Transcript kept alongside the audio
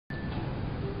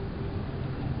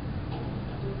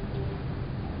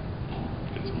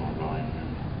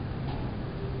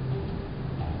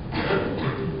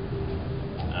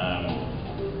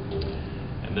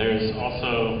There's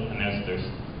also, and there's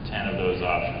 10 of those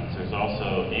options. There's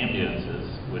also ambiences,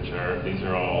 which are, these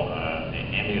are all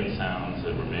ambient sounds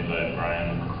that were made by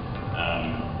Brian.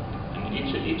 And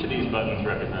each of these buttons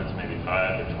represents maybe 5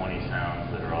 or 20 sounds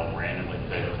that are all randomly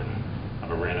picked and have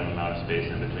a random amount of space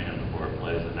in between them before it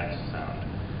plays the next sound.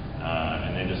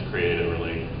 And they just create a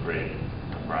really great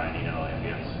Brian-Eno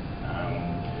ambience.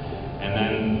 And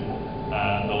then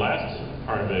the last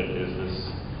part of it is this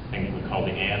thing we call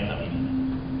the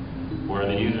anthem, where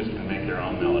the users can make their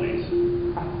own melodies.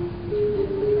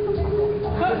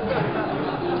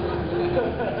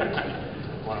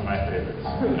 One of my favorites.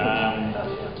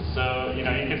 So, you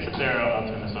know, you can sit there, I'll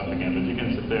turn this off again, but you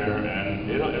can sit there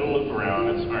and it'll loop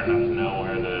around. It's smart enough to know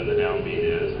where the downbeat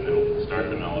is, and it'll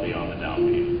start the melody on the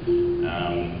downbeat.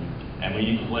 And when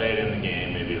you play it in the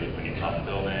game, maybe like when you come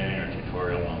building or a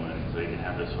tutorial moment, so you can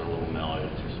have this sort of little melody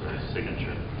that's your sort of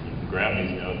signature. You can grab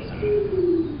these notes and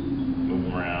move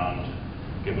them around,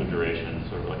 give them duration,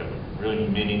 sort of like a really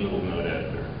mini little note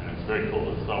editor. And it's very cool.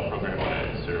 This is all programmed by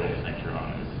Procedural. Thank you,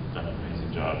 Ron. It's done an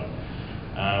amazing job.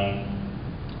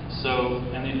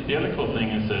 And the other cool thing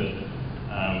is that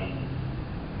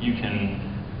you can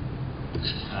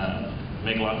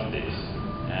make lots of these.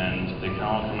 And they can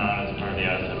all come out as part of the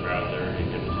asset browser.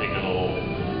 You can take a little,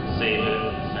 save it,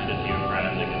 send it to your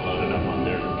friend. They can load it up on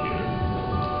their computer.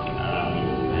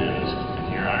 And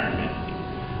hear Iron Man.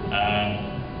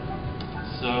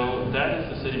 So that is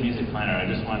the City Music Planner. I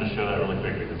just wanted to show that really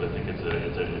quick because I think it's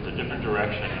a different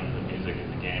direction of the music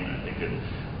in the game. And I think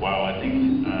while I think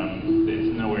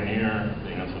it's nowhere near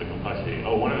sort of complexity.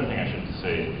 Oh, one other thing I should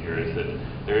say here is that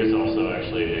there is also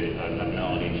actually a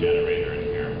melody generator in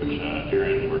here, which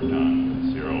Aaron worked on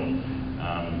with Cyril.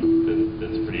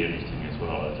 That's pretty interesting as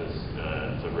well. It's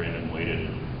a random weighted.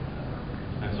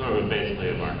 It's sort of basically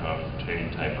a Markov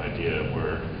chain type idea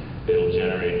where it'll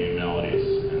generate new melodies,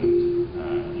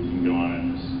 and you can go on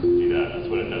and just do that. That's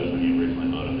what it does when you originally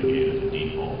load up the game as a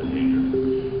default behavior.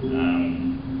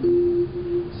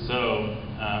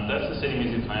 That's the City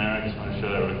Music Planner. I just want to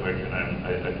show that real quick, and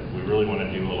we really want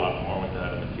to do a lot more with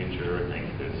that in the future. I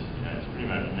think there's it's pretty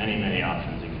much many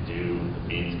options you could do. The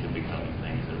beats could become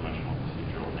things that are much more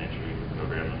procedural in nature. You can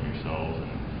program them yourselves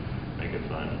and make it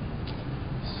fun.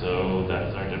 So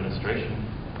that's our demonstration.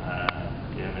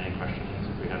 Do you have any questions?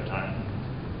 If we have time,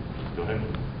 go ahead.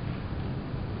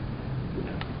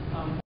 Yeah.